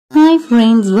Hi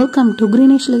friends, welcome to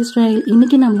Greenish Lifestyle.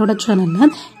 இன்னைக்கு நம்மளோட சேனல்ல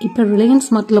இப்ப Reliance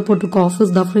Martல போட்டுருக்க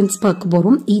ஆஃபர்ஸ் தான் ஃப்ரெண்ட்ஸ் பார்க்க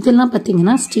போறோம். இதெல்லாம்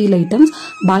பாத்தீங்கன்னா steel items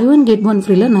buy one get one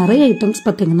ஃப்ரீல நிறைய ஐட்டம்ஸ்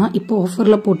பாத்தீங்கன்னா இப்போ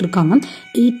ஆஃபர்ல போட்டுருக்காங்க.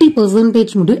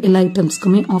 80% முடிய எல்லா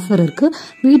ஐட்டம்ஸ்க்குமே ஆஃபர் இருக்கு.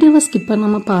 வீடியோவை ஸ்கிப்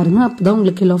பண்ணாம பாருங்க, அப்பதான்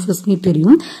உங்களுக்கு எல்லா ஆஃபர்ஸுமே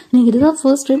தெரியும். நீங்க இதுதான்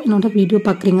ஃபர்ஸ்ட் டைம் என்னோட வீடியோ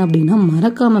பாக்குறீங்க அப்படின்னா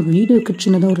மறக்காம வீடியோக்கு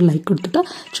சின்னதா ஒரு லைக் கொடுத்துட்டு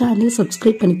சேனலை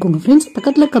சப்ஸ்கிரைப் பண்ணிக்கோங்க ஃப்ரெண்ட்ஸ்.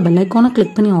 பக்கத்துல இருக்க பெல் ஐகானை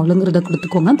கிளிக் பண்ணி ஆளுங்கிறத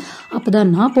கொடுத்துக்கோங்க.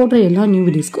 அப்பதான் நான் போடுற எல்லா நியூ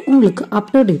வீடியோஸ்க்கு உங்களுக்கு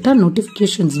அப்டேட்டா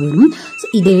நோட்டிபிகேஷன்ஸ் வரும்.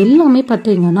 இது எல்லாமே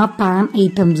பாத்தீங்கன்னா பேன்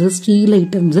ஐட்டம்ஸ், ஸ்டீல்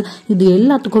ஐட்டம்ஸ், இது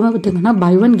எல்லாத்துக்குமே பாத்தீங்கன்னா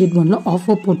buy one get one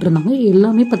offer போட்டிருந்தாங்க.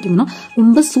 எல்லாமே பாத்தீங்கன்னா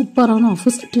ரொம்ப சூப்பரான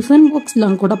ஆஃபர்ஸ். டிஃபன் பாக்ஸ்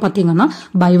எல்லாம் கூட பாத்தீங்கன்னா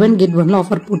buy one get one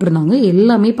offer போட்டிருந்தாங்க.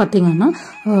 எல்லாமே பாத்தீங்கன்னா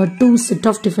 2 set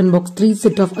of tiffin box, 3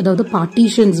 set of, அதாவது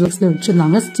பார்ட்டிஷன்ஸ்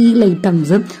வச்சிருந்தாங்க. ஸ்டீல்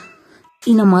ஐட்டம்ஸ்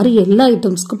இந்த மாதிரி எல்லா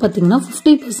ஐட்டம்ஸ்க்கும் பாத்தீங்கன்னா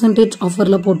 50%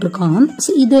 ஆஃபர்ல போட்டிருக்காங்க.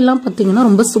 இதெல்லாம் பாத்தீங்கன்னா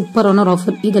ரொம்ப சூப்பரான ஒரு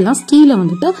ஆஃபர். இதெல்லாம் ஸ்டீல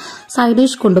வந்துட்டு சைட்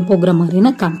டிஷ் கொண்டு போகிற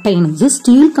மாதிரியான கண்டெய்னர்ஸ்.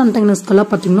 ஸ்டீல்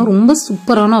கண்டெய்னர்ஸ்க்கெல்லாம் பாத்தீங்கன்னா ரொம்ப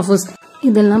சூப்பரான ஆஃபர்ஸ்.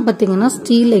 இதெல்லாம் பாத்தீங்கன்னா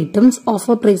ஸ்டீல் ஐட்டம்ஸ்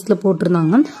ஆஃபர் பிரைஸ்ல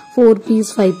போட்டிருந்தாங்க. 4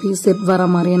 பீஸ் 5 பீஸ் செட் வர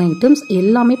மாதிரியான ஐட்டம்ஸ்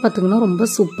எல்லாமே பாத்தீங்கன்னா ரொம்ப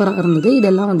சூப்பரா இருந்தது.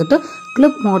 இதெல்லாம் வந்துட்டு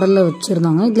கிளிப் மாடல்ல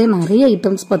வச்சிருந்தாங்க. இதுல நிறைய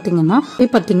ஐட்டம்ஸ் பாத்தீங்கன்னா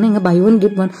இங்க buy one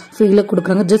get one ஃப்ரீல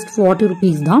கொடுக்குறாங்க. ஜஸ்ட் 40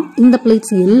 rupees தான். இந்த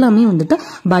பிளேட்ஸ் எல்லாமே வந்துட்டு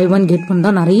buy one get one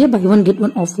தான். நிறைய buy one get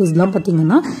one offers எல்லாம்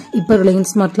பாத்தீங்கன்னா இப்ப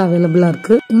ரிலையன்ஸ் மார்ட்ல அவைலபிளா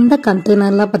இருக்கு. இந்த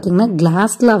கண்டெய்னர்லாம் பாத்தீங்கன்னா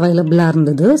கிளாஸ்ல அவைலபிளா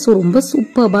இருந்தது. ஸோ ரொம்ப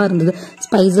சூப்பர்பா இருந்தது.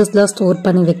 ஸ்பைசஸ்லாம் ஸ்டோர்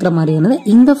பண்ணி வைக்கிற மாதிரியானது.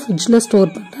 இந்த ஃப்ரிட்ஜ்ல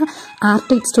ஸ்டோர் பண்ற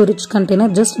airtight storage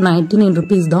container just 99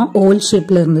 rupees தான். ஓவல்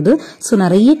ஷேப்ல இருந்தது. ஸோ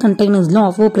நிறைய கண்டெய்னர்ஸ்லாம்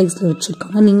ஆஃபர் பிரைஸ்ல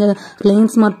வச்சிருக்காங்க. நீங்க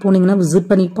ரிலையன்ஸ் மார்ட் போனீங்கன்னா விசிட்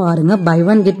பண்ணி பாருங்க. buy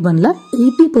one get one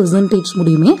 80%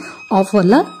 முடியுமே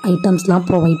ஆஃபர்ல ஐட்டம்ஸ்லாம்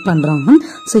ப்ரொவைட் பண்றாங்க.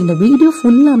 ஸோ இந்த வீடியோ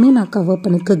ஃபுல்லாமே நான் கவர்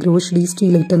பண்ணிக்க க்ரோசரி,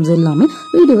 ஸ்டீல் ஐட்டம்ஸ் எல்லாமே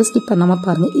வீடியோவை ஸ்கிப் பண்ணாம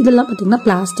பாருங்க. இதெல்லாம் பாத்தீங்கன்னா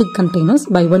plastic containers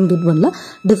buy one get one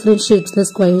different ஷேப்ஸ்ல,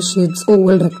 square shapes,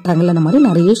 oval, rectangle, அந்த மாதிரி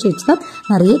நிறைய ஷேப்ஸ்ல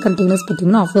நிறைய கண்டெய்னர்ஸ்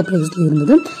பாத்தீங்கன்னா ஆஃபர் பிரைஸ்ல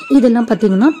இருந்தது. இதெல்லாம்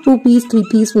பாத்தீங்கன்னா 2 பீஸ் 3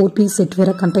 பீஸ் 4 பீஸ் செட்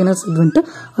வேற கண்டெய்னர்ஸ் வந்துட்டு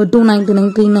 299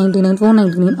 399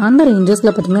 499 அந்த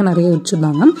ரேஞ்சஸ்ல பாத்தீங்கன்னா நிறைய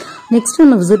வச்சிருந்தாங்க. நெக்ஸ்ட்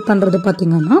நம்ம விசிட் பண்றது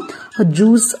பாத்தீங்கன்னா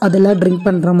ஜூஸ் அதெல்லாம் ட்ரிங்க்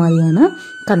பண்ற மாதிரியான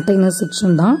கண்டெய்னர்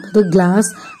செக்ஷன் தான். அது கிளாஸ்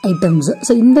ஐட்டம்ஸ்.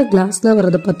 ஸோ இந்த கிளாஸ்ல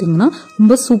வர்றது பாத்தீங்கன்னா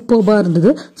ரொம்ப சூப்பர்பா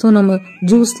இருந்தது. ஸோ நம்ம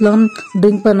ஜூஸ்லாம்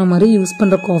ட்ரிங்க் பண்ண மாதிரி யூஸ்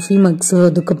பண்ற காஃபி மக்ஸ்,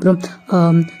 அதுக்கப்புறம்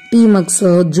டீ மக்ஸ்,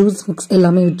 ஜூஸ் மிக்ஸ்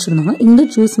எல்லாமே வச்சிருந்தாங்க. இந்த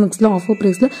ஜூஸ் மிக்ஸ்ல ஆஃபர்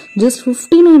பிரைஸ்ல ஜஸ்ட்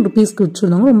 59 rupeesக்கு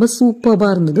வச்சிருந்தாங்க. ரொம்ப சூப்பர்பா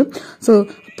இருந்தது. ஸோ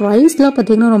ப்ரைஸ்லாம்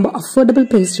பாத்தீங்கன்னா ரொம்ப அஃபோர்டபுள்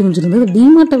பிரைஸ் ரேஞ்ச் இருந்தது.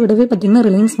 டிமார்ட்டை விடவே பாத்தீங்கன்னா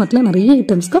ரிலையன்ஸ் மார்ட்ல நிறைய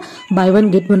ஐட்டம்ஸ்க்கு buy one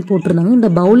get one போட்டிருந்தாங்க. இந்த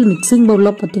பவுல், மிக்சிங்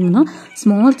பவுல்லாம் பாத்தீங்கன்னா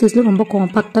ஸ்மால் சைஸ்ல ரொம்ப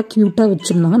காம்பாக்டா கியூட்டா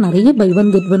வச்சிருந்தாங்க. நிறைய buy one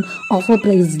get one offer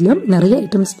பிரைஸ்ல நிறைய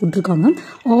ஐட்டம்ஸ் போட்டிருக்காங்க.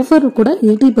 ஆஃபர் கூட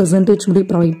 80% முடிய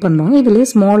ப்ரொவைட் பண்றாங்க. இதுலயே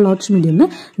ஸ்மால், லார்ஜ், மீடியம்னு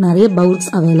நிறைய பவுல்ஸ்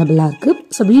அவைலபிளா இருக்கு.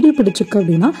 ஸோ வீடியோ பிடிச்சிருக்கு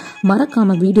அப்படின்னா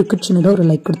மறக்காம வீடியோக்கு சின்னதாக ஒரு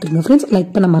லைக் கொடுத்துருங்க ஃப்ரெண்ட்ஸ்.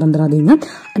 லைக் பண்ண மறந்துடாதீங்க.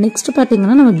 நெக்ஸ்ட்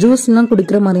பாத்தீங்கன்னா நம்ம ஜூஸ் எல்லாம்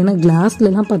குடிக்கிற மாதிரியான கிளாஸ்ல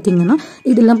எல்லாம் பாத்தீங்கன்னா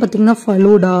இதெல்லாம் பாத்தீங்கன்னா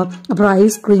ஃபலூடா, அப்புறம்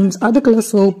ஐஸ்கிரீம்ஸ் அதுக்கெல்லாம்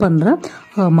சர்வ் பண்ற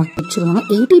வச்சிருக்காங்க.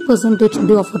 80%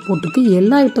 முடிய ஆஃபர் போட்டிருக்கு.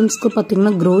 எல்லா ஐட்டம்ஸ்க்கும்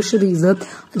பாத்தீங்கன்னா க்ரோசரிஸ்,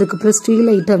 அதுக்கப்புறம் ஸ்டீல்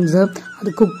ஐட்டம்ஸ்,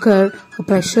 அது குக்கர்,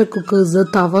 ப்ரெஷர் குக்கர்ஸ்,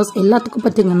 தவாஸ் எல்லாத்துக்கும்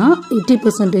பாத்தீங்கன்னா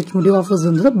 80% முடிய ஆஃபர்ஸ்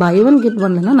இருந்தது. buy one get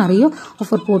one நிறைய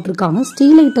ஆஃபர் போட்டிருக்காங்க.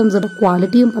 ஸ்டீல் ஐட்டம்ஸோட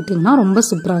குவாலிட்டியும் பாத்தீங்கன்னா ரொம்ப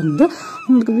சூப்பரா இருந்தது.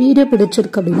 உங்களுக்கு வீடியோ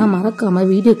பிடிச்சிருக்கு அப்படின்னா மறக்காம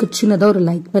வீடியோக்கு சின்னதா ஒரு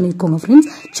லைக் பண்ணிக்கோங்க ஃப்ரெண்ட்ஸ்.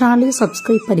 சேனலையும்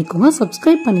சப்ஸ்கிரைப் பண்ணிக்கோங்க.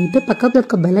 சப்ஸ்கிரைப் பண்ணிட்டு பக்கத்துல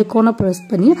இருக்க பெல் ஐகானை பிரஸ்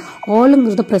பண்ணி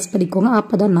ஆளுங்கிறத பிரஸ் பண்ணிக்கோங்க.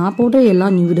 அப்பதான் நான் போடுற எல்லா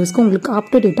நியூ வீடியோஸ்க்கும் உங்களுக்கு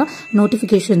அப்டேட்டா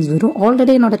நோட்டிபிகேஷன்ஸ் வரும்.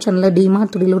 ஆல்ரெடி என்னோட சேனல்ல dmart,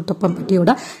 thudiyalur,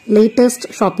 thoppampattiயோட latest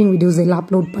shopping videos எல்லாம்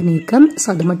அப்லோட் பண்ணியிருக்கேன். ஸோ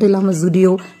அது மட்டும் இல்லாம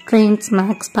ஜுடியோ, ட்ரெண்ட்ஸ்,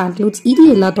 மேக்ஸ், பேண்ட்லூட்ஸ் இது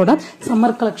எல்லாத்தோட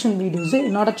சம்மர் கலெக்ஷன் வீடியோஸ்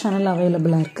என்னோட சேனல்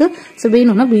அவைலபிளா இருக்கு. ஸோ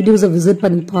வேணும்னா வீடியோஸை விசிட்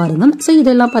பண்ணி பாருங்க. ஸோ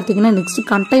இதெல்லாம் பாத்தீங்கன்னா நெக்ஸ்ட்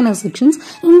கண்டெய்னர் செக்ஷன்ஸ்.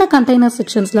 இந்த கண்டெய்னர்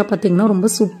செக்ஷன்ஸ்ல பாத்தீங்கன்னா ரொம்ப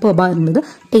சூப்பர்பா இருந்தது.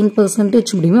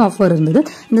 10% முடியுமே ஆஃபர் இருந்தது.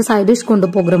 இந்த சைட் டிஷ் கொண்டு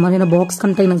போகிற மாதிரியான பாக்ஸ்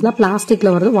கண்டெய்னர்ஸ்ல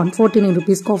பிளாஸ்டிக்ல வருது 149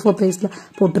 rupeesக்கு ஆஃபர் பிரைஸ்ல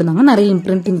போட்டிருந்தாங்க. நிறைய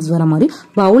இம்ப்ரிண்டிங்ஸ் வர மாதிரி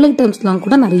பவுல் ஐட்டம்ஸ்லாம்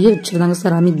கூட நிறைய வச்சிருந்தாங்க.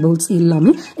 செராமிக் பவுல்ஸ்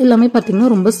எல்லாமே பாத்தீங்கன்னா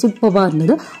ரொம்ப சூப்பர்பா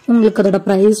இருந்தது. உங்களுக்கு அதோட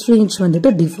பிரைஸ் ரேஞ்ச் வந்துட்டு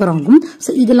டிஃபர் ஆகும். ஸோ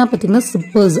இதெல்லாம் பாத்தீங்கன்னா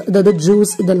சிப்பர்ஸ், அதாவது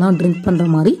ஜூஸ் இதெல்லாம் ட்ரிங்க் பண்ற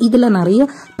மாதிரி இதுல நிறைய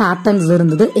பேட்டர்ன்ஸ்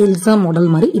இருந்தது. எல்சா மாடல்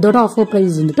மாதிரி. இதோட ஆஃபர்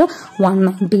பிரைஸ் வந்துட்டு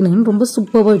 199. ரொம்ப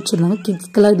சூப்பர்பா வச்சிருந்தாங்க.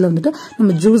 கிட்ஸ்க்கெல்லாம் இதுல வந்துட்டு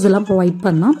நம்ம ஜூஸ் எல்லாம் ப்ரொவைட்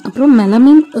பண்ணலாம். அப்புறம்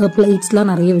மெலமின் பிளேட்ஸ் எல்லாம்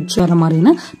நிறைய வச்சு வர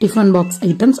மாதிரியான டிஃபன் பாக்ஸ்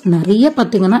ஐட்டம்ஸ் நிறைய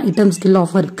பாத்தீங்கன்னா ஐட்டம்ஸ்க்கு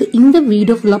ஆஃபர் இருக்கு. இந்த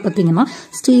வீடியோ ஃபுல்லா பாத்தீங்கன்னா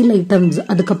ஸ்டீல் ஐட்டம்ஸ்,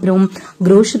 அதுக்கப்புறம்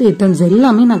க்ரோசரி ஐட்டம்ஸ்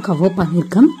எல்லாமே நான் கவர்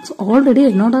பண்ணியிருக்கேன். ஆல்ரெடி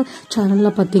என்னோட சேனல்ல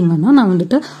பாத்தீங்கன்னா நான்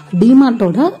வந்துட்டு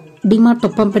டிமார்ட்டோட dmart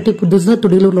thoppampatti புதுசா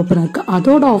thudiyalur ஓபன் இருக்கு.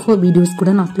 அதோட ஆஃபர் வீடியோஸ் கூட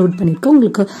நான் அப்லோட் பண்ணிருக்கேன்.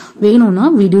 உங்களுக்கு வேணும்னா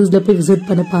வீடியோஸ்ல போய் விசிட்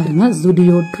பண்ணி பாருங்க.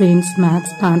 Zudio, Trends, Max,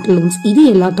 Pantaloons இது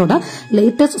எல்லாத்தோட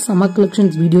லேட்டஸ்ட் சம்மர்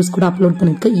கலெக்ஷன்ஸ் வீடியோஸ் கூட அப்லோட்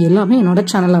பண்ணிருக்கேன். எல்லாமே என்னோட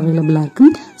சேனல் அவைலபிளா இருக்கு.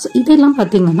 சோ இதெல்லாம்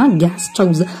பாத்தீங்கன்னா கேஸ்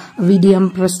ஸ்டவ்ஸ், VDM,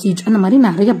 Prestige அந்த மாதிரி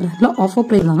நிறைய பிராண்ட்ல ஆஃபர்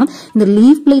பிரைஸ்ல இந்த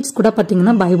லீவ் பிளேட்ஸ் கூட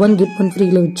பாத்தீங்கன்னா buy 1 get 1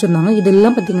 ஃப்ரீல வச்சிருந்தாங்க.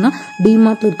 இதெல்லாம் பாத்தீங்கன்னா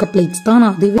dmart இருக்க பிளேட்ஸ் தான்.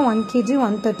 அதுவே 1 kg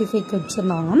 135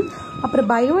 வச்சிருந்தாங்க. அப்புறம்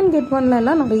buy 1 get 1ல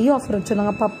எல்லாம் நிறைய ஆஃபர்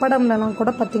வச்சிருந்தாங்க. பப்படம்ல எல்லாம் கூட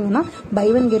பாத்தீங்கன்னா buy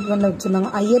 1 get 1ல வச்சிருந்தாங்க.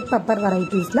 ஐயர் பெப்பர்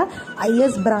வெரைட்டிஸ்ல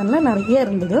ஐஎஸ் பிராண்ட்ல நிறைய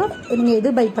இருந்தது. நீங்க எது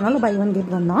பை பண்ணாலும் buy 1 get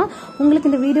 1 தான். உங்களுக்கு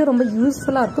இந்த வீடியோ ரொம்ப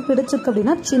யூஸ்ஃபுல்லா இருக்கு, பிடிச்சிருக்கு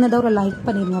அப்படின்னா சின்னதா ஒரு லைக்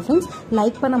பண்ணிருங்க ஃப்ரெண்ட்ஸ்.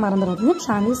 லைக் பண்ண மறந்துடாதீங்க.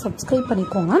 சேனலை சப்ஸ்கிரைப்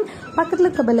பண்ணிக்கோங்க. பக்கத்துல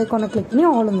இருக்க பெல் ஐகானை கிளிக் பண்ணி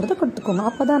ஆல்ங்கிறத கொடுத்துக்கோங்க.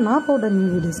 அப்பதான் நான் போடுற நியூ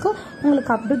வீடியோஸ்க்கு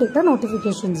உங்களுக்கு அப்டேட்டா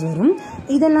நோட்டிபிகேஷன்ஸ் வரும்.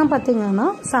 இதெல்லாம் பாத்தீங்கன்னா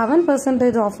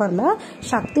 7% ஆஃபர்ல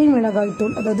சக்தி மிளகாய்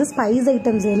தூள், அதாவது ஸ்பைஸ்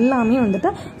ஐட்டம்ஸ் எல்லாமே வந்துட்டு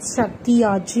சக்தி,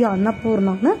 ஆச்சி,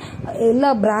 அன்னபூர்ணான்னு எல்லா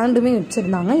பிராண்டுமே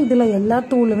வச்சிருந்தாங்க. இதுல எல்லா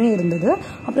தூளுமே இருந்தது.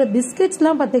 அப்புறம்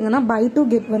பிஸ்கெட்ஸ்லாம் பாத்தீங்கன்னா buy 2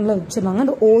 get 1ல வச்சிருந்தாங்க.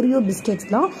 இந்த ஓரியோ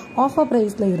பிஸ்கெட்ஸ்லாம் ஆஃபர்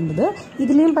பிரைஸ்ல இருந்தது.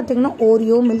 இதுலயும் பாத்தீங்கன்னா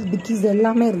ஓரியோ, மில்க் பிக்கீஸ்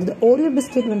எல்லாமே இருந்தது. ஓரியோ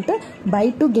பிஸ்கெட் வந்துட்டு buy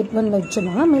 2 get 1ல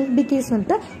வச்சிருந்தாங்க. மில்க் பிக்கீஸ்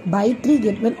வந்துட்டு buy 3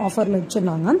 get 1 ஆஃபர்ல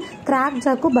வச்சிருந்தாங்க. கிராக்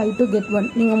ஜாக்கும் buy 2 get 1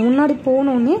 நீங்க முன்னாடி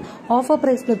போனோடனே ஆஃபர்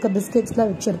பிரைஸ்ல இருக்க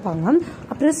பிஸ்கெட்ஸ்லாம் வச்சிருப்பாங்க.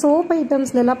 அப்புறம் சோப்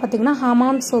ஐட்டம்ஸ்ல எல்லாம் பாத்தீங்கன்னா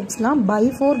ஹமாம் சோப்ஸ்லாம் buy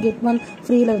 4 get 1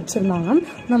 ஃப்ரீல வச்சிருந்தாங்க.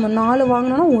 நம்ம 4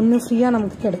 வாங்கினோம்னா 1 ஃப்ரீயா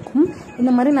நமக்கு கிடைக்கும்.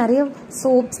 இந்த மாதிரி நிறைய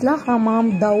சோப்ஸ்ல ஹமாம்,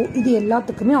 டவ் இது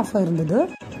எல்லாத்துக்குமே ஆஃபர் இருந்தது.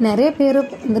 நிறைய பேர்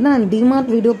வந்து நான் டிமார்ட்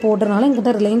வீடியோ போடுறதுனால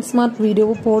எங்கிட்ட ரிலையன்ஸ் ஸ்மார்ட்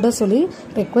வீடியோவை போட சொல்லி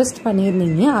ரெக்வெஸ்ட்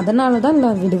பண்ணியிருந்தீங்க. அதனால தான்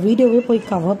நான் இந்த வீடியோவே போய்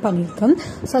கவர் பண்ணியிருக்கேன்.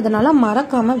 ஸோ அதனால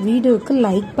மறக்காம வீடியோவுக்கு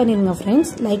லைக் பண்ணிடுங்க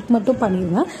ஃப்ரெண்ட்ஸ். லைக் மட்டும்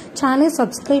பண்ணிடுங்க. சேனலை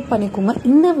சப்ஸ்கிரைப் பண்ணிக்கோங்க.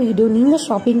 இந்த வீடியோ நீங்கள்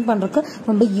ஷாப்பிங் பண்ணுறதுக்கு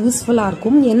ரொம்ப யூஸ்ஃபுல்லாக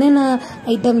இருக்கும். என்னென்ன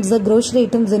ஐட்டம்ஸ், க்ரோசரி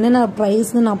ஐட்டம்ஸ் என்னென்ன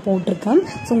ப்ரைஸ்ன்னு நான் போட்டிருக்கேன்.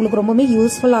 ஸோ உங்களுக்கு ரொம்பவே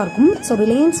யூஸ்ஃபுல்லாக இருக்கும். ஸோ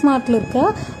ரிலையன்ஸ் ஸ்மார்ட்டில் இருக்க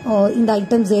இந்த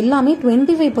ஐட்டம்ஸ் எல்லாமே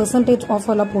 25%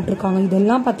 ஆஃபரில் போட்டிருக்காங்க.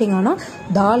 இதெல்லாம் பார்த்தீங்கன்னா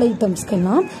தால்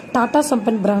ஐட்டம்ஸ்க்கெல்லாம் டாடா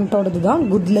சம்பன் பிராண்டோடது தான்.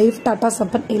 குட் லைஃப், டாடா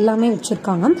சம்பன் எல்லாமே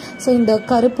வச்சிருக்காங்க. ஸோ இந்த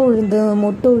கருப்பு உளுந்து,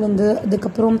 மொட்டு உளுந்து,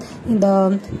 அதுக்கப்புறம் இந்த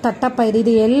தட்டைப்பயிறு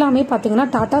இது எல்லாமே பார்த்தீங்கன்னா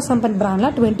டாடா சம்பன்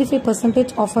பிராண்ட்ல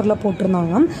 25% ஆஃபர்ல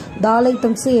போட்டிருந்தாங்க. தால்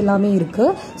ஐட்டம்ஸ் எல்லாமே இருக்கு.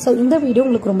 ஸோ இந்த வீடியோ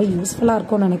உங்களுக்கு ரொம்ப யூஸ்ஃபுல்லா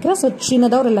இருக்கும்னு நினைக்கிறேன். ஸோ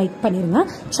சின்னதாக ஒரு லைக் பண்ணிருங்க.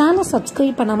 சேனலை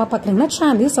சப்ஸ்கிரைப் பண்ணாம பாக்குறீங்கன்னா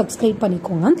சேனலையும் சப்ஸ்கிரைப்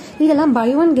பண்ணிக்கோங்க. இதெல்லாம் buy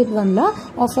 1 get 1ல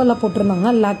ஆஃபர்ல போட்டிருந்தாங்க.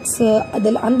 லக்ஸ்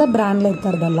அந்த பிராண்ட்ல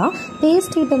இருக்கிறதெல்லாம்.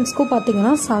 பேஸ்ட் ஐட்டம்ஸ்க்கும்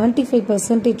பார்த்தீங்கன்னா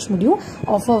 75% முடியும்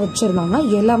ஆஃபர் வச்சிருந்தாங்க.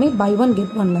 எல்லாமே buy 1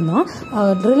 get 1ல தான்.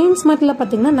 ரிலையன்ஸ் ஸ்மார்ட்ல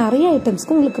பார்த்தீங்கன்னா நிறைய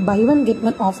ஐட்டம்ஸ்க்கு உங்களுக்கு buy 1 get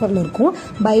 1 ஆஃபர்ல இருக்கும்.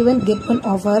 buy 1 get 1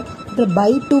 ஆஃபர், அப்புறம்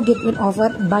buy 2 get 1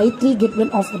 offer, buy 3 get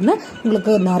 1 ஆஃபர்னு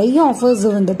உங்களுக்கு நிறைய ஆஃபர்ஸ்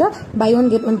வந்துட்டு buy 1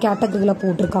 get 1 கேட்டகரியில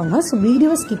போட்டிருக்காங்க. ஸோ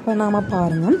வீடியோ ஸ்கிப் பண்ணாம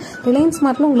பாருங்க. ரிலையன்ஸ்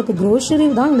ஸ்மார்ட்ல உங்களுக்கு க்ரோசரி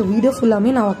தான் இந்த வீடியோ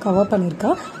ஃபுல்லாமே நான் கவர்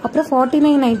பண்ணியிருக்கேன். அப்புறம்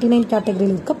 49.99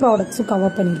 கேட்டகரியில் இருக்க ப்ராடக்ட்ஸும்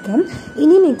கவர் பண்ணியிருக்கேன்.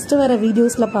 இனி நெக்ஸ்ட் வர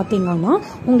வீடியோஸ்ல பார்த்தீங்கன்னா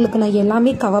உங்களுக்கு நான்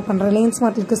எல்லாமே கவர் பண்றேன். ரிலையன்ஸ்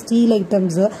ஸ்மார்ட்ல இருக்க ஸ்டீல்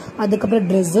ஐட்டம்ஸ், அதுக்கப்புறம்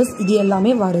ட்ரெஸ்ஸஸ் இது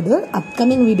எல்லாமே வருது.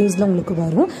 அப்கமிங் வீடியோஸ்ல உங்களுக்கு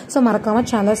வரும். ஸோ மறக்காம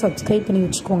சேனலை சப்ஸ்கிரைப் பண்ணி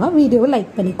வச்சுக்கோங்க. வீடியோவை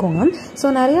லைக் பண்ணிக்கோங்க. ஸோ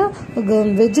நிறைய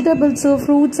வெஜிடபிள்ஸ்,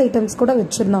 ஃப்ரூட்ஸ் ஐட்டம்ஸ் கூட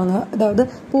வச்சிருந்தாங்க. அதாவது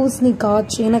பூசணிக்காய்,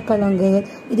 சேனக்கிழங்கு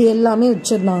இது எல்லாமே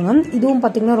வச்சிருந்தாங்க. இதுவும்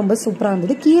பார்த்தீங்கன்னா ரொம்ப சூப்பராக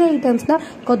இருந்தது. கீரை ஐட்டம்ஸ்ல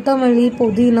கொத்தமல்லி,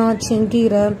 புதினா,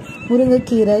 செங்கீரை,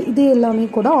 முருங்கைக்கீரை இது எல்லாமே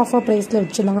கூட ஆஃபர் பிரைஸ்ல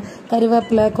வச்சிருந்தாங்க.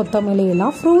 கறிவேப்பிலை, கொத்தமல்லி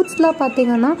எல்லாம். ஃப்ரூட்ஸ்ல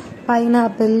பார்த்தீங்கன்னா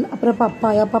பைனாப்பிள், அப்புறம்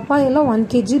பப்பாயெல்லாம் 1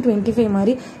 kg 25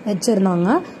 மாதிரி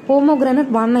வச்சிருந்தாங்க.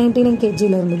 போமோகிரானட் 199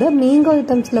 kgல இருந்தது. மேங்கோ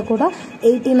ஐட்டம்ஸ்ல கூட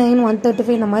 89,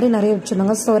 135 இந்த மாதிரி நிறைய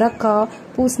வச்சிருந்தாங்க. சொரக்காய்,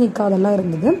 பூசணிக்காய் அதெல்லாம்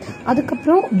இருந்தது.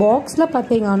 அதுக்கப்புறம் பாக்ஸ்ல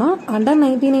பார்த்தீங்கன்னா அண்டர்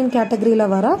 99 கேட்டகரியில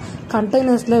வர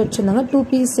கண்டெய்னர்ஸ்ல வச்சிருந்தாங்க. 2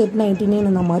 piece set 99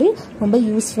 இந்த மாதிரி ரொம்ப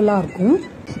யூஸ்ஃபுல்லா இருக்கும்.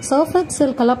 சர்ஃப்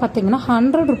எக்ஸலுக்கெல்லாம் பார்த்தீங்கன்னா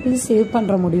 100 rupees சேவ்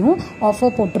பண்ணுற முடியும்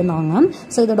ஆஃபர் போட்டிருந்தாங்க.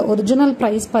 ஸோ இதோட ஒரிஜினல்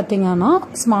ப்ரைஸ் பார்த்தீங்கன்னா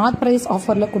ஸ்மார்ட் ப்ரைஸ்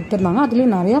ஆஃபரில் கொடுத்துருந்தாங்க.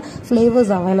 அதுலேயும் நிறைய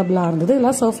ஃப்ளேவர்ஸ் அவைலபிளாக இருந்தது.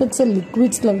 எல்லாம் சர்ஃப் எக்ஸல்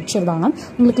லிக்விட்ஸில் வச்சுருந்தாங்க.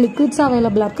 உங்களுக்கு லிக்விட்ஸ்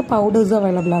அவைலபிளாக இருக்குது, பவுடர்ஸ்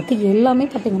அவைலபிளாக இருக்குது. எல்லாமே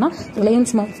பார்த்தீங்கன்னா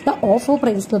ரிலையன்ஸ் ஸ்மார்ட்ஸில் ஆஃபர்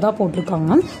ப்ரைஸில் தான்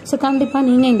போட்டிருக்காங்க. ஸோ கண்டிப்பாக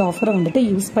நீங்கள் இந்த ஆஃபரை வந்துட்டு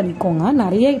யூஸ் பண்ணிக்கோங்க.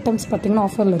 நிறைய ஐட்டம்ஸ் பார்த்தீங்கன்னா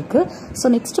ஆஃபரில் இருக்குது.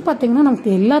 ஸோ நெக்ஸ்ட் பார்த்தீங்கன்னா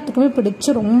நமக்கு எல்லாத்துக்குமே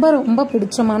பிடிச்ச ரொம்ப ரொம்ப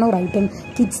பிடிச்சமான ஒரு ஐட்டம்,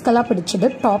 கிட்ஸ்க்கெல்லாம் பிடிச்சது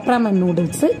டாப் ராமன்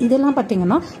நூடுல்ஸ். இதெல்லாம்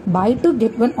பார்த்தீங்கன்னா buy 2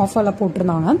 get 1 ஆஃபர்ல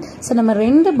போட்டிருந்தாங்க. ஸோ நம்ம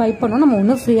 2 பை பண்ணோம், நம்ம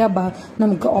 1 ஃப்ரீயா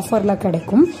நமக்கு ஆஃபர்ல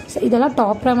கிடைக்கும். ஸோ இதெல்லாம்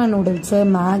டாப் ராமன் நூடுல்ஸ்,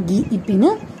 மேகி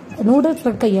இப்படின்னு நூடுல்ஸ்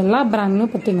இருக்க எல்லா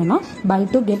பிராண்ட்லையும் பார்த்தீங்கன்னா buy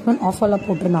 2 get 1 ஆஃபர்ல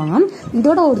போட்டிருந்தாங்க.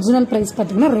 இதோட ஒரிஜினல் பிரைஸ்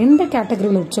பார்த்தீங்கன்னா 2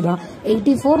 கேட்டகரியில் வச்சிருக்காங்க.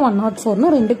 84, 104ன்னு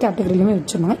 2 கேட்டகரியிலுமே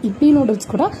வச்சிருந்தாங்க. இப்பி நூடுல்ஸ்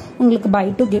கூட உங்களுக்கு buy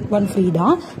 2 get 1 ஃப்ரீ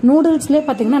தான். நூடுல்ஸ்லேயே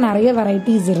பார்த்தீங்கன்னா நிறைய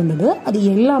வெரைட்டிஸ் இருந்தது. அது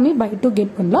எல்லாமே buy 2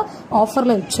 get 1ல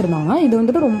ஆஃபர்ல வச்சிருந்தாங்க. இது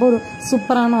வந்துட்டு ரொம்ப ஒரு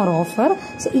சூப்பரான ஒரு ஆஃபர்.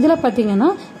 ஸோ இதில்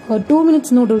பார்த்தீங்கன்னா 2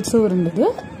 minutes நூடுல்ஸும் இருந்தது,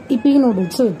 இப்பி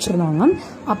நூடுல்ஸும் வச்சுருந்தாங்க.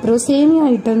 அப்புறம் சேமியா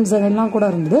ஐட்டம்ஸ் அதெல்லாம் கூட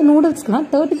இருந்தது. நூடுல்ஸ்க்குலாம்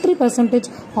 33%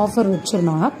 ஆஃபர்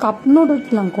வச்சுருந்தாங்க. கப்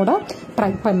நூடுல்ஸ்லாம் கூட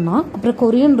ட்ரை பண்ணலாம். அப்புறம்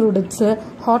Korean noodles,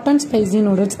 hot and spicy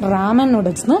noodles, Raman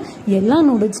நூடுல்ஸ்னு எல்லா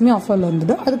நூடுல்ஸுமே ஆஃபரில்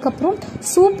இருந்தது. அதுக்கப்புறம்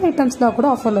சூப் ஐட்டம்ஸ்லாம் கூட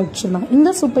ஆஃபரில் வச்சுருந்தாங்க.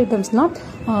 இந்த சூப் ஐட்டம்ஸ்லாம்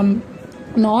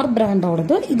நார்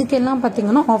பிராண்டோடது. இதுக்கெல்லாம்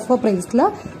பார்த்தீங்கன்னா ஆஃபர் ப்ரைஸில்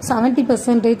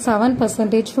 70%,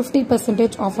 7%,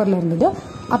 50% ஆஃபரில் இருந்தது.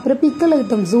 அப்புறம் பிக்கல்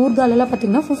ஐட்டம்ஸ் ஊர்காலெல்லாம்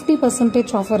பார்த்தீங்கன்னா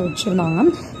 50% ஆஃபர் வச்சுருந்தாங்க.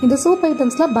 இந்த சூப்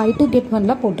ஐட்டம்ஸில் Buy 2 Get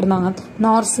 1 போட்டிருந்தாங்க.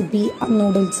 நார் சிப்பி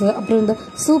நூடுல்ஸு, அப்புறம் இந்த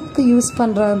சூப்புக்கு யூஸ்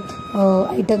பண்ணுற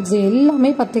ஐட்டம்ஸ் எல்லாமே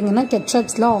பார்த்தீங்கன்னா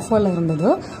கெச்சப்ஸ்லாம் ஆஃபரில் இருந்தது.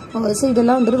 ஸோ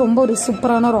இதெல்லாம் வந்துட்டு ரொம்ப ஒரு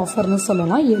சூப்பரான ஒரு ஆஃபர்னு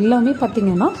சொல்லலாம். எல்லாமே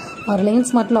பார்த்தீங்கன்னா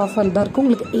ரிலையன்ஸ் மார்ட்டில் ஆஃபர் தான் இருக்குது.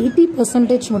 உங்களுக்கு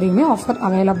 80% முடியுமே ஆஃபர்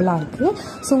அவைலபிளாக இருக்குது.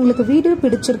 ஸோ உங்களுக்கு வீடியோ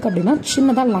பிடிச்சிருக்கு அப்படின்னா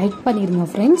சின்னதாக லைக் பண்ணிடுங்க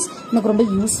ஃப்ரெண்ட்ஸ். எனக்கு ரொம்ப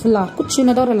யூஸ்ஃபுல்லாக இருக்கும்.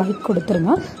 சின்னதாக ஒரு லைக்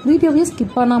கொடுத்துருங்க. வீடியோவே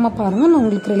ஸ்கிப் பண்ணாமல் பாருங்கள். நான்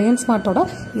உங்களுக்கு ரிலையன்ஸ் மார்ட்டோட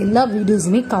எல்லா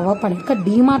வீடியோஸுமே கவர் பண்ணியிருக்கேன்.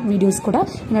 டிமார்ட் வீடியோஸ் கூட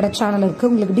என்னோட சேனல் இருக்குது.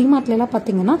 உங்களுக்கு டிமார்ட்லாம்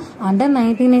பார்த்தீங்கன்னா அண்டர்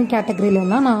 99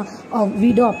 கேட்டகரியிலலாம் நான்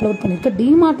வீடியோ அப்லோட் பண்ணியிருக்கேன்.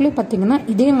 டிமார்ட்லேயே பார்த்தீங்கன்னா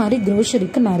இதே மாதிரி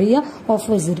க்ரோசரிக்கு நிறைய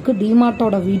ஆஃபர்ஸ் இருக்குது.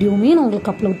 டிமார்ட்டோட வீடியோவுமே நான்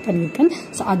உங்களுக்கு அப்லோட் பண்ணியிருக்கேன்.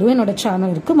 ஸோ அதுவும் என்னோட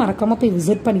சேனல் இருக்குது. மறக்காமல் போய்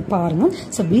விசிட் பண்ணி பாருங்கள்.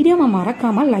 ஸோ வீடியோவை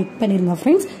மறக்காமல் லைக் பண்ணிடுங்க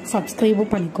ஃப்ரெண்ட்ஸ். சப்ஸ்கிரைபும்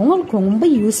பண்ணிக்கோங்க. உங்களுக்கு ரொம்ப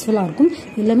யூஸ்ஃபுல்லாக இருக்கும்.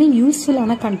 எல்லாமே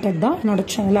யூஸ்ஃபுல்லான கண்டென்ட் தான் என்னோட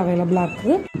சேனல் அவைலபிளாக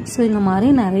இருக்குது. ஸோ இந்த மாதிரி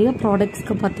நிறைய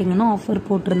ப்ராடக்ட்ஸ்க்கு பார்த்தீங்கன்னா ஆஃபர்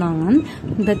போட்டிருந்தாங்க.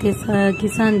 இந்த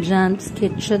கிசான் ஜாம்ஸ்,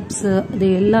 கெச்சப்ஸு இது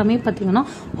எல்லாமே பார்த்தீங்கன்னா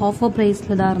ஆஃபர்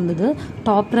ப்ரைஸில் தான் இருந்தது.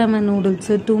 Top Raman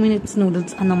noodles, 2 minutes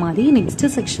noodles அந்த மாதிரி. நெக்ஸ்ட்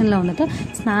செக்ஷனில் வந்துட்டு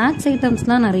ஸ்நாக்ஸ்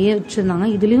ஐட்டம்ஸ்லாம் நிறைய வச்சுருந்தாங்க.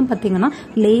 இதுலேயும் பார்த்தீங்கன்னா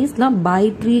லேஸ்லாம் Buy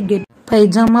 3 Get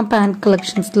பைஜாமா பேண்ட்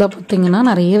கலெக்ஷன்ஸ்லாம் பார்த்தீங்கன்னா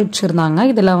நிறைய வச்சுருந்தாங்க.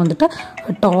 இதெல்லாம் வந்துட்டு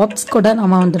டாப்ஸ் கூட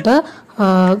நம்ம வந்துட்டு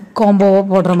காம்போவாக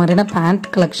போடுற மாதிரியான பேண்ட்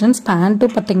கலெக்ஷன்ஸ்.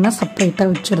 பேண்ட்டும் பார்த்தீங்கன்னா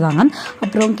செப்பரேட்டாக வச்சுருந்தாங்க.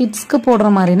 அப்புறம் கிட்ஸ்க்கு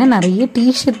போடுற மாதிரியான நிறைய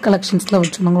டிஷர்ட் கலெக்ஷன்ஸில்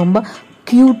வச்சுருந்தாங்க. ரொம்ப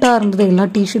க்யூட்டாக இருந்தது. எல்லா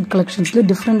டிஷர்ட் கலெக்ஷன்ஸ்லையும்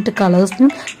டிஃப்ரெண்ட்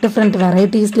கலர்ஸ்லையும் டிஃப்ரெண்ட்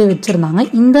வெரைட்டிஸ்லேயே வச்சுருந்தாங்க.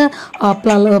 இந்த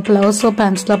ப்ளவுஸோ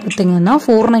பேண்ட்ஸ்லாம் பார்த்தீங்கன்னா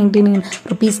 499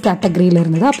 rupees கேட்டகரியில்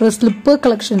இருந்தது. அப்புறம் ஸ்லிப்பர்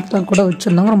கலெக்ஷன்ஸ்லாம் கூட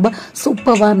வச்சுருந்தாங்க. ரொம்ப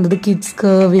சூப்பராக இருந்தது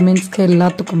கிட்ஸ்க்கு, விமென்ஸ்க்கு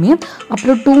எல்லாத்துக்குமே.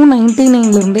 அப்புறம்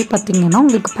 299 பார்த்தீங்கன்னா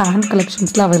உங்களுக்கு பேண்ட்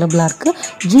கலெக்ஷன்ஸ்லாம் அவைலபிளாக இருக்குது.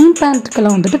 ஜீன்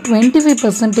பேண்ட்டுக்கெல்லாம் வந்துட்டு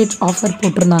 25% ஆஃபர்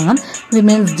போட்டிருந்தாங்க.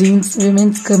 விமென்ஸ் ஜீன்ஸ்,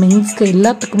 விமென்ஸ்க்கு, மென்ஸ்க்கு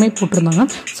எல்லாத்துக்குமே போட்டிருந்தாங்க.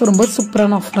 ஸோ ரொம்ப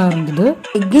சூப்பரான ஆஃபராக இருந்தது.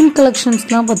 லெகின்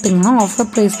கலெக்ஷன்ஸ்லாம் பார்த்தீங்கன்னா ஆஃபர்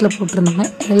ப்ரைஸில் போட்டிருந்தாங்க.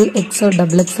 LXL,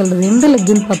 XXL ரெண்டு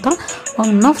லெகின் பார்த்தா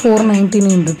வாங்கினா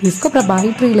 499 rupeesக்கு. அப்புறம் Buy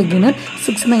 3 லெகின்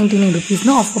 699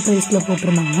 rupeesனு ஆஃபர் ப்ரைஸில்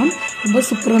போட்டிருந்தாங்க. ரொம்ப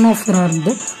சூப்பரான ஆஃபராக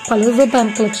இருந்தது. பலவே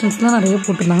பேண்ட் கலெக்ஷன்ஸ்லாம் நிறைய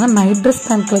போட்டிருந்தாங்க. நைட் ட்ரெஸ்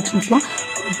பேண்ட் கலெக்ஷன்ஸ்லாம்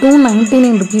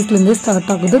 299 rupeesலேருந்தே ஸ்டார்ட்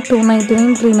ஆகுது.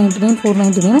 299, 399,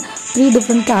 499 3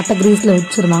 டிஃப்ரெண்ட் கேட்டகரிஸில்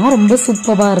வச்சுருந்தாங்க. ரொம்ப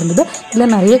சூப்பராக இருந்தது.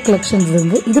 இதில் நிறைய கலெக்ஷன்ஸ்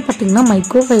இருந்தது. இது பார்த்தீங்கன்னா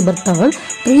micro fibre towel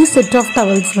 3 set of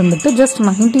towels வந்துட்டு ஜஸ்ட்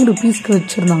 90 rupeesக்கு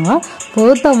வச்சுருந்தாங்க.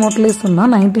 ஒர்த் அமௌண்ட்லேயே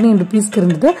சொன்னால் 99 rupeesக்கு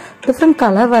இருந்தது. டிஃப்ரெண்ட்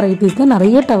கலர் வெரைட்டிஸ்க்கு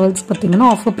நிறைய டவல்ஸ் பார்த்தீங்கன்னா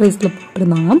ஆஃபர் ப்ரைஸில்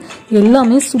போட்டிருந்தாங்க.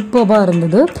 எல்லாமே சூப்பராக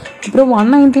இருந்தது. அப்புறம்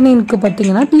 199க்கு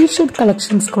பார்த்தீங்கன்னா டிஷர்ட்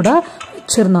கலெக்ஷன்ஸ் கூட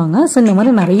வச்சுருந்தாங்க. ஸோ இந்த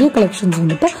மாதிரி நிறைய கலெக்ஷன்ஸ்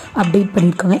வந்துட்டு அப்டேட்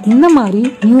பண்ணியிருக்காங்க. இந்த மாதிரி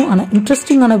நியூ ஆனால்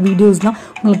இன்ட்ரெஸ்டிங்கான வீடியோஸ்லாம்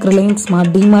உங்களுக்கு ரிலையன்ஸ்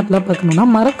ஸ்மார்ட், டிமார்ட்லாம் பார்க்கணுன்னா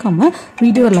மறக்காமல்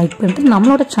வீடியோவை லைக் பண்ணிட்டு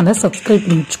நம்மளோட சேனலை சப்ஸ்கிரைப்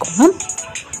பண்ணி வச்சுக்கோங்க.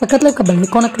 பக்கத்தில் இருக்க பெல்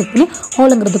ஐக்கானை கிளிக் பண்ணி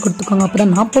ஆளுங்கிறத கொடுத்துக்கோங்க. அப்போ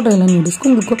தான் நான் போடுற எல்லா வீடியோஸ்க்கு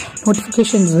உங்களுக்கு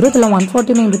நோட்டிஃபிகேஷன்ஸ் வரும். இதில்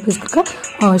 149 rupeesக்கு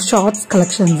இருக்க ஷார்ட்ஸ்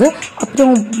கலெக்ஷன்ஸு,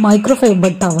 அப்புறம் micro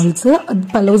fibre towels,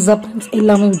 palazzo pants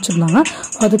எல்லாமே வச்சுருந்தாங்க.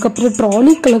 அதுக்கப்புறம்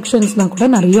ட்ராலி கலெக்ஷன்ஸ்லாம் கூட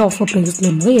நிறைய ஆஃபர் ப்ரைஸில்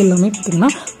இருந்தது. எல்லாமே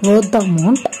பார்த்தீங்கன்னா ஒர்த்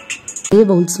அமௌண்ட்.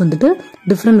 பவுல்ஸ் வந்துட்டு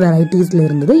டிஃப்ரெண்ட் வெரைட்டிஸில்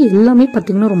இருந்தது. எல்லாமே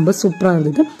பார்த்தீங்கன்னா ரொம்ப சூப்பராக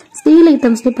இருந்தது. ஸ்டீல்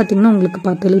ஐட்டம்ஸ்லேயே பார்த்தீங்கன்னா உங்களுக்கு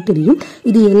பார்த்தாலே தெரியும்.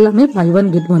 இது எல்லாமே Buy 1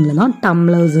 Get 1 தான்.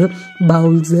 டம்ளர்ஸு,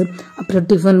 பவுல்ஸு, அப்புறம்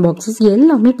டிஃபன் பாக்ஸஸ்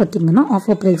எல்லாமே பார்த்தீங்கன்னா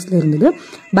ஆஃபர் ப்ரைஸில் இருந்தது.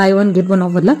 Buy 1 Get 1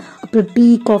 ஆஃபரில். அப்புறம் டீ,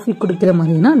 காஃபி குடிக்கிற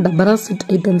மாதிரினா டபரா செட்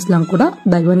ஐட்டம்ஸ்லாம் கூட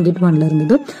Buy 1 Get 1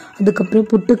 இருந்தது. அதுக்கப்புறம்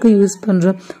புட்டுக்கு யூஸ்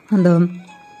பண்ணுற அந்த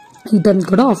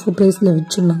ஐட்டம்ஸ் கூட ஆஃபர் ப்ரைஸில்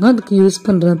வச்சுருந்தாங்க. அதுக்கு யூஸ்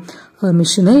பண்ணுற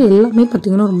மிஷினு எல்லாமே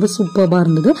பார்த்தீங்கன்னா ரொம்ப சூப்பராக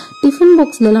இருந்தது. டிஃபன்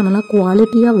பாக்ஸ்லாம் நல்லா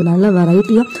குவாலிட்டியாக நல்ல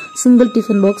வெரைட்டியாக single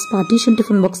tiffin box, partition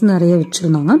tiffin box நிறைய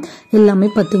வச்சுருந்தாங்க. எல்லாமே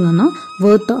பார்த்தீங்கன்னா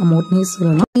ஒர்த் அமௌண்ட்னே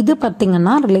சொல்லலாம். இது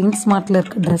பார்த்தீங்கன்னா ரிலையன்ஸ் ஸ்மார்ட்டில்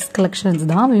இருக்க ட்ரெஸ் கலெக்ஷன்ஸ்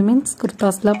தான். விமென்ஸ்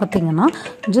குர்தாஸ்லாம் பார்த்தீங்கன்னா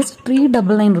ஜஸ்ட்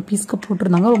 399 rupeesக்கு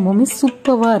போட்டிருந்தாங்க. ரொம்பவுமே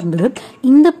சூப்பராக இருந்தது.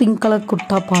 இந்த பிங்க் கலர்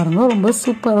குர்த்தா பாருங்கள், ரொம்ப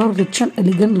சூப்பராக ரிச் அண்ட்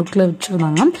எலிகன்ட் லுக்கில்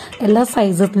வச்சுருந்தாங்க. எல்லா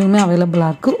சைஸஸ்லையுமே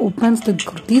அவைலபிளாக இருக்குது. Open stitch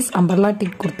kurtis, umbrella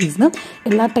tick குர்த்திஸ்னு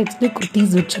எல்லா டைப்ஸ்லேயும்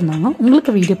குர்த்திஸ் வச்சுருந்தாங்க.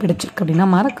 உங்களுக்கு வீடியோ பிடிச்சிருக்கு அப்படின்னா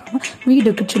மறக்காமல்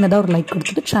வீடியோக்கு சின்னதாக ஒரு லைக்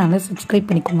கொடுத்துட்டு சேனலை சப்ஸ்கிரைப்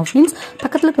பண்ணிக்கோங்க ஃப்ரெண்ட்ஸ்.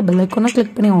 பக்கத்தில் இருக்க பெல் ஐக்கானை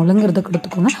கிளிக் பண்ணி ஒழுங்குறத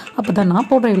கொடுத்துக்கோங்க. அப்போ தான் நான்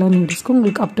போடுற எல்லா நியூஸ்க்கும்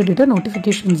உங்களுக்கு அப் டு டேட்டாக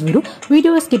நோட்டிஃபிகேஷன்ஸ் வரும்.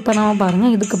 வீடியோவை ஸ்கிப் பண்ணாமல்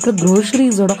பாருங்கள். இதுக்கப்புறம்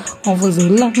க்ரோசரிஸோட ஆஃபர்ஸ்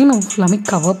எல்லாமே நான் ஃபுல்லாமே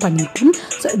கவர் பண்ணியிருக்கேன்.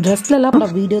 ஸோ ட்ரெஸ்லலாம்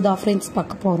வீடியோ தான் ஃப்ரெண்ட்ஸ்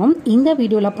பார்க்க போகிறோம். இந்த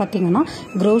வீடியோவில் பார்த்தீங்கன்னா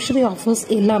க்ரோசரி ஆஃபர்ஸ்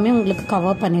எல்லாமே உங்களுக்கு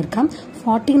கவர் பண்ணியிருக்கேன்.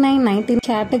 49-19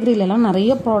 கேட்டகரியிலலாம்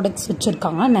நிறைய ப்ராடக்ட்ஸ்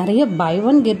வச்சுருக்காங்க. நிறைய buy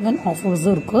one get one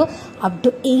ஆஃபர்ஸும் இருக்குது. அப் டு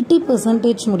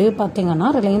 80% முடிவு பார்த்தீங்கன்னா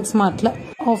ரிலையன்ஸ் மார்ட்டில்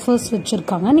ஆஃபர்ஸ்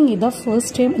வச்சுருக்காங்க. நீங்கள் இதான்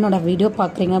ஃபர்ஸ்ட் டைம் என்னோட வீடியோ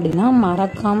பார்க்குறீங்க அப்படின்னா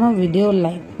மறக்காமல் வீடியோ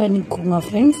லைக் பண்ணிக்கோங்க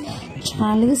ஃப்ரெண்ட்ஸ்.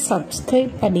 சேனலை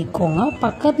சப்ஸ்கிரைப் பண்ணிக்கோங்க.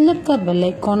 பக்கத்தில் இருக்க பெல்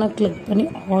ஐக்கானை கிளிக் பண்ணி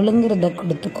ஆளுங்கிறத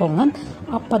கொடுத்துக்கோங்க.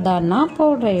 அப்போ தான் நான்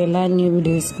போடுற எல்லா நியூ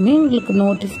வீடியோஸ்க்குமே உங்களுக்கு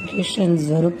நோட்டிஃபிகேஷன்ஸ்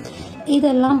வரும்.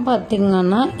 இதெல்லாம்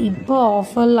பார்த்தீங்கன்னா இப்போ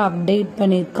ஆஃபரில் அப்டேட்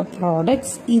பண்ணியிருக்க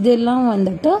ப்ராடக்ட்ஸ். இதெல்லாம்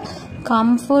வந்துட்டு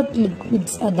கம்ஃபர்ட்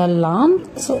லிக்விட்ஸ் அதெல்லாம்.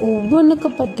 ஸோ ஒவ்வொன்றுக்கு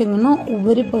பார்த்தீங்கன்னா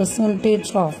ஒவ்வொரு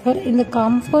பர்சன்டேஜ் ஆஃபர். இந்த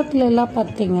கம்ஃபர்ட்ல எல்லாம்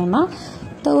பார்த்தீங்கன்னா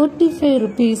 35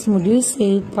 rupees முடியும்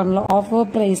சேவ் பண்ணலாம். ஆஃபர்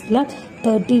ப்ரைஸில்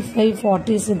 35,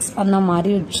 46 அந்த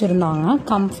மாதிரி வச்சுருந்தாங்க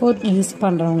கம்ஃபர்ட் யூஸ்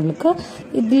பண்ணுறவங்களுக்கு.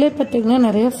 இதில் பார்த்தீங்கன்னா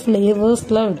நிறைய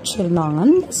ஃப்ளேவர்ஸ்லாம் வச்சுருந்தாங்க.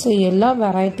 ஸோ எல்லா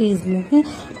வெரைட்டிஸ்லையுமே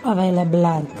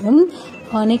அவைலபிளாக இருக்குது.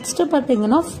 நெக்ஸ்ட்டு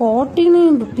பார்த்தீங்கன்னா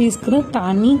 49 rupeesக்கு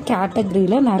தனி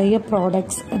கேட்டகரியில் நிறைய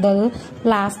ப்ராடக்ட்ஸ், அதாவது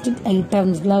பிளாஸ்டிக்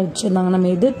ஐட்டம்ஸ்லாம் வச்சுருந்தாங்க. நம்ம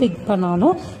எது பிக்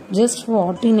பண்ணாலும் ஜஸ்ட்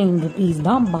 49 rupees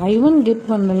தான். buy one get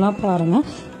oneலாம் பாருங்கள்,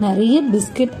 நிறைய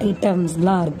பிஸ்கெட்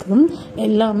ஐட்டம்ஸ்லாம் இருக்குது.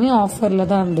 எல்லாமே ஆஃபரில்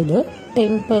தான் இருந்தது.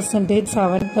 10%,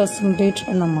 7%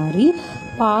 அந்த மாதிரி.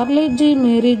 பார்லேஜி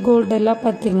மேரிகோல்டு எல்லாம்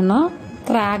பார்த்தீங்கன்னா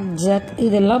கிராக் ஜக்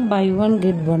இதெல்லாம் buy one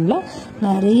get oneல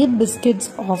நிறைய பிஸ்கெட்ஸ்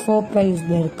ஆஃபர்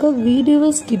ப்ரைஸில் இருக்குது. வீடியோவை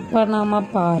ஸ்கிப் பண்ணாமல்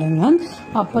பாருங்கள்,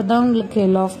 அப்போ தான் உங்களுக்கு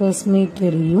எல்லா ஆஃபர்ஸுமே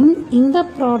தெரியும். இந்த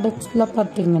ப்ராடக்ட்ஸில்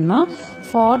பார்த்தீங்கன்னா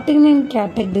 49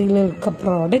 கேட்டகரியில் இருக்க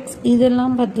ப்ராடக்ட்ஸ்.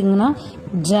 இதெல்லாம் பார்த்தீங்கன்னா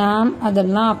ஜாம்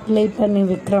அதெல்லாம் அப்ளை பண்ணி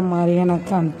விற்கிற மாதிரியான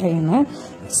கண்டெய்னர்,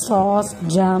 சாஸ்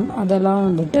ஜாம் அதெல்லாம்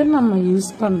வந்துட்டு நம்ம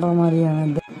யூஸ் பண்ணுற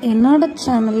மாதிரியானது. என்னோட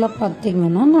சேனலில்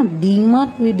பார்த்தீங்கன்னா நான்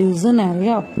டிமார்ட் வீடியோஸும்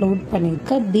நிறைய அப்லோட்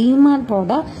பண்ணியிருக்கேன்.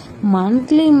 டிமார்ட்டோட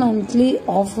மந்த்லி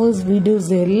ஆஃபர்ஸ் வீடியோஸ்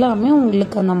எல்லாமே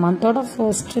உங்களுக்கு அந்த மந்தோட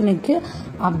ஃபர்ஸ்ட் அன்னைக்கு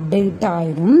அப்டேட்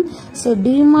ஆயிடும். ஸோ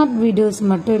டிமார்ட் வீடியோஸ்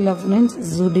மட்டும் இல்லை friends,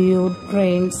 Zudio,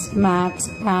 trends, maths,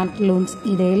 Pantaloons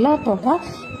இது எல்லாத்தோட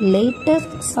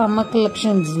லேட்டஸ்ட் சம்மர்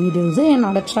கலெக்ஷன்ஸ் வீடியோஸு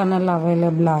என்னோட சேனலில்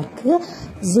அவைலபிளாக இருக்குது.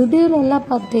 ஜுடியோலெல்லாம்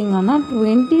பார்த்தீங்கன்னா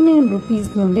 29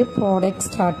 rupeesலேருந்தே ப்ராடக்ட்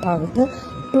ஸ்டார்ட் ஆகுது.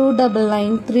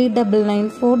 299, 399,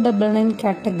 499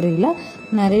 கேட்டகரியில்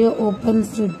நிறைய open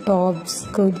slit tops,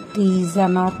 kurtis,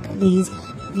 anarkalis,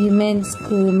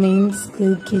 விமென்ஸ்க்கு, மென்ஸ்க்கு,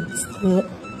 கிட்ஸ்க்கு,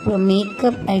 அப்புறம்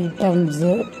makeup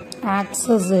items,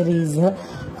 accessories,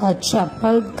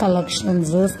 chappal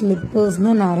collections,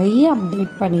 ஸ்லிப்பர்ஸ்னு நிறைய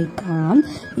அப்டேட் பண்ணியிருக்காங்க.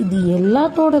 இது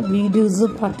எல்லாத்தோட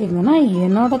வீடியோஸும் பார்த்தீங்கன்னா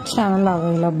என்னோட சேனல்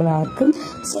அவைலபிளாக இருக்குது.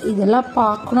 ஸோ இதெல்லாம்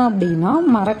பார்க்கணும் அப்படின்னா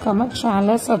மறக்காமல்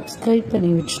சேனலை சப்ஸ்கிரைப்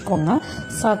பண்ணி வச்சுக்கோங்க.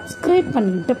 சப்ஸ்கிரைப்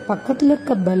பண்ணிவிட்டு பக்கத்தில்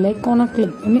இருக்க பெல் ஐக்கானை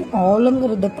கிளிக் பண்ணி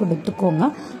ஆளுங்கிறத கொடுத்துக்கோங்க.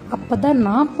 அப்போ தான்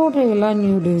நான் போடுற எல்லா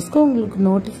நியூ வீடியோஸ்க்கும் உங்களுக்கு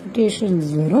நோட்டிஃபிகேஷன்ஸ்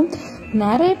வரும்.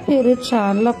 நிறைய பேர்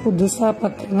சேனலை புதுசாக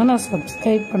பார்த்தீங்கன்னா நான்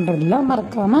சப்ஸ்கிரைப் பண்ணுறதில்ல,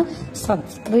 மறக்காமல்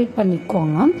சப்ஸ்கிரைப்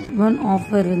பண்ணிக்கோங்க. ஒன்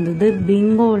ஆஃபர் இருந்தது.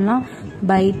 பிங்கோலாம்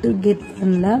buy two get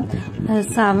oneல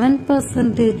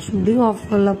 7% முடிவு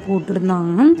ஆஃபரில்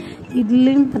போட்டிருந்தாங்க.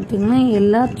 இதுலேயும் பார்த்தீங்கன்னா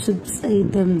எல்லா சிப்ஸ்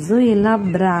ஐட்டம்ஸும் எல்லா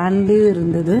பிராண்டும்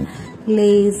இருந்தது.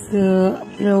 லேஸு,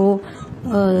 அப்புறம்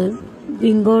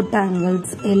பிங்கோ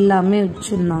டேங்கிள்ஸ் எல்லாமே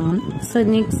வச்சுருந்தாங்க. ஸோ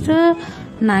நெக்ஸ்ட்டு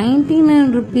 99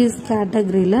 rupees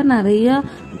கேட்டகரியில் நிறைய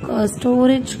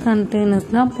ஸ்டோரேஜ்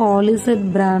கண்டெய்னர்ஸ்லாம் பாலிசெட்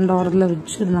பிராண்டோட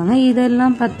வச்சுருந்தாங்க.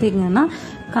 இதெல்லாம் பார்த்தீங்கன்னா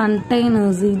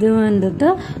கண்டெய்னர்ஸ். இது வந்துட்டு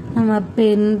நம்ம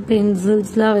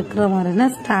பென்சில்ஸ்லாம் வைக்கிற மாதிரினா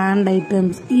ஸ்டாண்ட்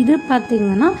ஐட்டம்ஸ். இது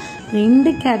பார்த்தீங்கன்னா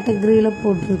 2 கேட்டகரியில்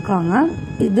போட்டிருக்காங்க.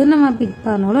 இது நம்ம பிக்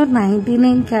பண்ணோம்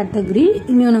 99 கேட்டகரி,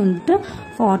 இன்னொன்று வந்துட்டு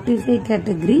 45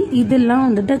 கேட்டகரி. இதெல்லாம்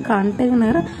வந்துட்டு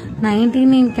கண்டெய்னர்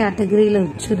 99 கேட்டகரியில்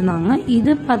வச்சுருந்தாங்க.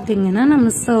 இது பார்த்தீங்கன்னா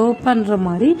நம்ம சர்வ் பண்ணுற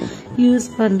மாதிரி யூஸ்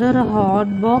பண்ணுற ஒரு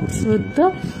ஹாட் பாக்ஸ் வித்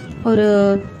ஒரு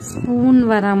ஸ்பூன்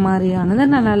வர மாதிரியானது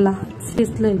நல்லா லார்ஜ்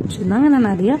சைஸில் வச்சுருந்தாங்க.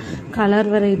 நிறைய கலர்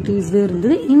வெரைட்டிஸ்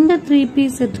இருந்தது. இந்த 3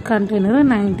 piece செட் கண்டெய்னர்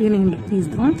 99 rupees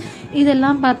தான்.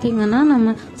 இதெல்லாம் பார்த்தீங்கன்னா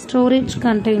நம்ம ஸ்டோரேஜ்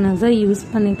கண்டெய்னர்ஸை யூஸ்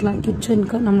பண்ணிக்கலாம்.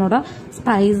 கிச்சனுக்கு நம்மளோட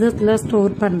ஸ்பைசஸ்ல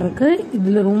ஸ்டோர் பண்றதுக்கு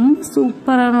இதுல ரொம்ப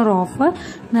சூப்பரான ஒரு ஆஃபர்.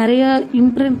 நிறைய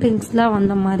இம்ப்ரிண்டிங்ஸ்லாம்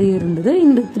வந்த மாதிரி இருந்தது.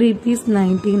 இந்த 3 பீஸ்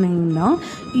 99 தான்.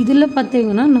 இதுல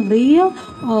பாத்தீங்கன்னா நிறைய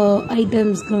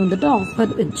ஐட்டம்ஸ்க்கு வந்துட்டு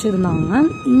ஆஃபர் வச்சிருந்தாங்க.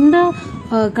 இந்த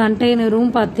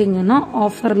கண்டெய்னரும் பாத்தீங்கன்னா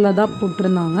ஆஃபர்ல தான்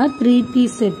போட்டிருந்தாங்க. 3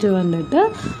 பீஸ் செட் வந்துட்டு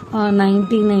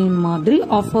 99 மாதிரி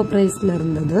ஆஃபர் பிரைஸ்ல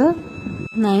இருந்தது.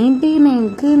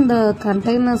 99க்கு இந்த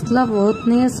கண்டெய்னர்ஸ்லாம்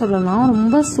வர்த்னே சொல்லலாம்.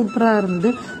 ரொம்ப சூப்பரா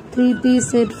இருந்தது. 3 பீஸ்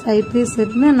செட் 5 பீஸ்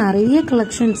செட்னு நிறைய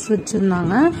கலெக்ஷன்ஸ்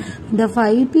வச்சிருந்தாங்க. இந்த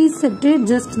 5 பீஸ் செட்டு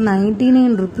ஜஸ்ட்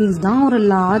 99 rupees தான். ஒரு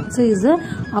லார்ஜ் சைஸ்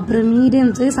அப்புறம்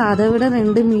மீடியம் சைஸ், அதை விட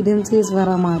 2 மீடியம் சைஸ்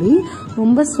வர மாதிரி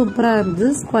ரொம்ப சூப்பரா இருந்தது.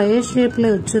 ஸ்கொயர்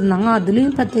ஷேப்ல வச்சிருந்தாங்க.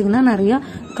 அதுலயும் பாத்தீங்கன்னா நிறைய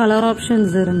கலர்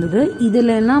ஆப்ஷன்ஸ் இருந்தது.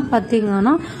 இதுல எல்லாம்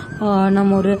பாத்தீங்கன்னா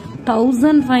நம்ம ஒரு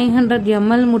 1500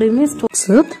 ml முடியுமே ஸ்டாக்ஸ்.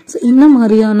 இந்த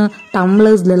மாதிரியான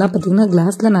டம்ளர்ஸ்ல எல்லாம் பாத்தீங்கன்னா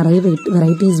கிளாஸ்ல நிறைய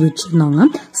வெரைட்டிஸ் வச்சிருந்தாங்க.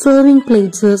 Serving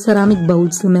plates, ceramic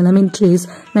bowls, melamine trace,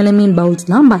 melamine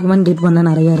பவுல்ஸ்லாம் Buy 1 Get 1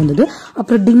 நிறைய இருந்தது.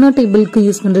 அப்புறம் டின்னர் டேபிளுக்கு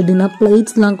யூஸ் பண்ற டின்னர்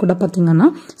பிளேட்ஸ்லாம் கூட பாத்தீங்கன்னா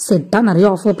செட்டா நிறைய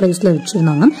ஆஃபர் பிரைஸ்ல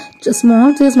வச்சிருந்தாங்க.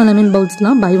 Small size melamine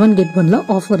பவுல்ஸ்லாம் Buy 1 Get 1ல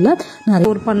ஆஃபர்ல நிறைய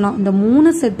ஸ்டோர் பண்ணலாம். இந்த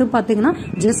 3 செட்டு பாத்தீங்கன்னா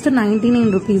ஜஸ்ட் 99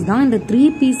 rupees தான். இந்த 3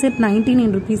 பீஸ் செட்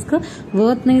 99 rupeesக்கு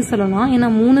வர்த்னே சொல்லலாம். ஏன்னா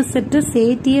 3 செட்டு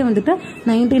சேர்த்தியே வந்துட்டு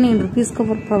 99 rupeesக்கு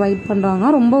ப்ரொவைட் பண்றாங்க.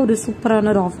 ரொம்ப ஒரு சூப்பரான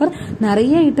ஒரு ஆஃபர்.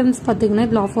 நிறைய ஐட்டம்ஸ் பாத்தீங்கன்னா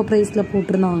இதுல ஆஃபர் பிரைஸ்ல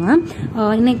போட்டிருந்தாங்க.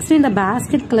 நெக்ஸ்ட் இந்த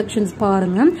பேஸ்கெட் கலெக்ஷன்ஸ்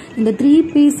பாருங்க. இந்த 3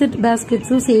 பீஸ் செட்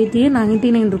பேஸ்கெட்ஸும் சேர்த்தியே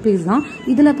 99 rupees தான்.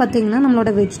 இதுல பாத்தீங்கன்னா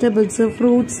நம்மளோட வெஜிடபிள்ஸ்,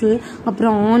 ஃப்ரூட்ஸ்,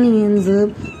 அப்புறம் ஆனியன்ஸ்,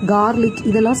 கார்லிக்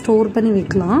இதெல்லாம் ஸ்டோர் பண்ணி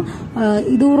வைக்கலாம்.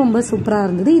 இதுவும் ரொம்ப சூப்பரா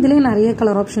இருந்தது. இதுலயே நிறைய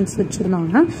கலர் ஆப்ஷன்ஸ்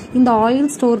வச்சிருந்தாங்க. இந்த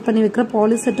ஆயில் ஸ்டோர் பண்ணி வைக்கிற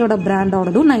பாலிசெட்டோட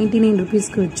பிராண்டோடதும் 99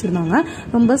 rupeesக்கு வச்சிருந்தாங்க.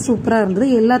 ரொம்ப சூப்பரா இருந்தது.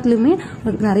 எல்லாத்துலயுமே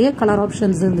நிறைய கலர்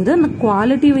ஆப்ஷன்ஸ் இருந்தது. அந்த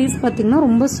குவாலிட்டி வைஸ் பாத்தீங்கன்னா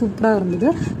ரொம்ப சூப்பரா இருந்தது.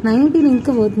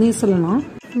 99க்கு வர்த்னே சொல்லலாம்.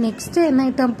 நெக்ஸ்ட் என்ன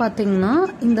ஐட்டம் பாத்தீங்கன்னா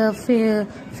இந்த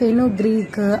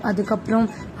ஃபெனுக்ரீக், அதுக்கப்புறம்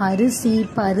அரிசி,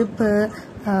 பருப்பு,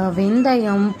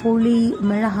 வெந்தயம், புளி,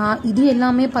 மிளகாய் இது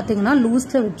எல்லாமே பாத்தீங்கன்னா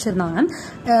லூஸ்ல வச்சிருந்தாங்க.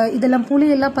 இதெல்லாம் புளி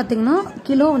எல்லாம் பாத்தீங்கன்னா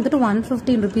கிலோ வந்துட்டு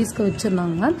 115 rupeesக்கு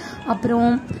வச்சிருந்தாங்க.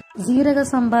 அப்புறம் ஜீரக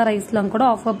சம்பா ரைஸ்லாம் கூட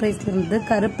ஆஃபர் பிரைஸ்ல இருந்தது.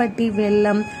 கருப்பட்டி,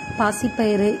 வெல்லம்,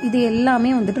 பாசிப்பயிறு இது எல்லாமே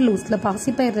வந்துட்டு லூஸ்ல.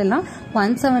 பாசிப்பயிறு எல்லாம்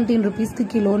 117 rupeesக்கு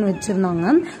கிலோன்னு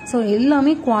வச்சிருந்தாங்க. ஸோ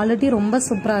எல்லாமே குவாலிட்டி ரொம்ப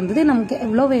சூப்பரா இருந்தது. நமக்கு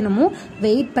எவ்வளோ வேணுமோ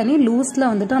வெயிட் பண்ணி லூஸ்ல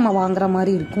வந்துட்டு நம்ம வாங்குற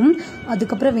மாதிரி இருக்கும்.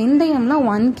 அதுக்கப்புறம் வெந்தயம்லாம்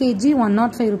 1 kg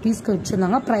 105 rupeesக்கு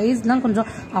வச்சிருந்தாங்க. பிரைஸ்லாம் கொஞ்சம்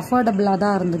அஃபோர்டபுளா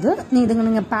தான் இருந்தது.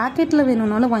 நீங்க பேக்கெட்ல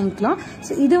வேணும்னாலும் வாங்கிக்கலாம்.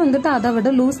 ஸோ இது வந்துட்டு அதை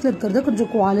விட லூஸ்ல இருக்கிறது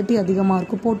கொஞ்சம் குவாலிட்டி அதிகமா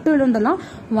இருக்கும். பொட்டு விழுந்தெல்லாம்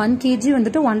 1 kg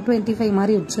வந்துட்டு 125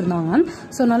 மாதிரி வச்சிருந்தாங்க.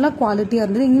 ஸோ நல்லா குவாலிட்டியா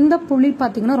இருந்தது. இந்த புளி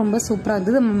பாத்தீங்கன்னா ரொம்ப சூப்பரா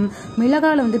இருந்தது.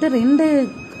 மிளகால வந்துட்டு 2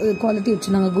 குவாலிட்டி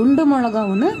வச்சிருந்தாங்க. குண்டு மிளகா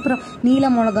ஒன்று, அப்புறம் நீல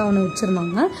மிளகா ஒன்று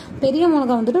வச்சிருந்தாங்க. பெரிய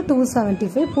மிளகா வந்துட்டு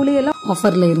 275. புளியெல்லாம்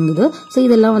ஆஃபர்ல இருந்தது. ஸோ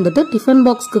இதெல்லாம் வந்துட்டு டிஃபன்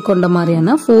பாக்ஸ்க்கு கொண்ட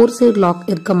மாதிரியான 4 சைடு லாக்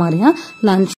இருக்க மாதிரியான லஞ்ச்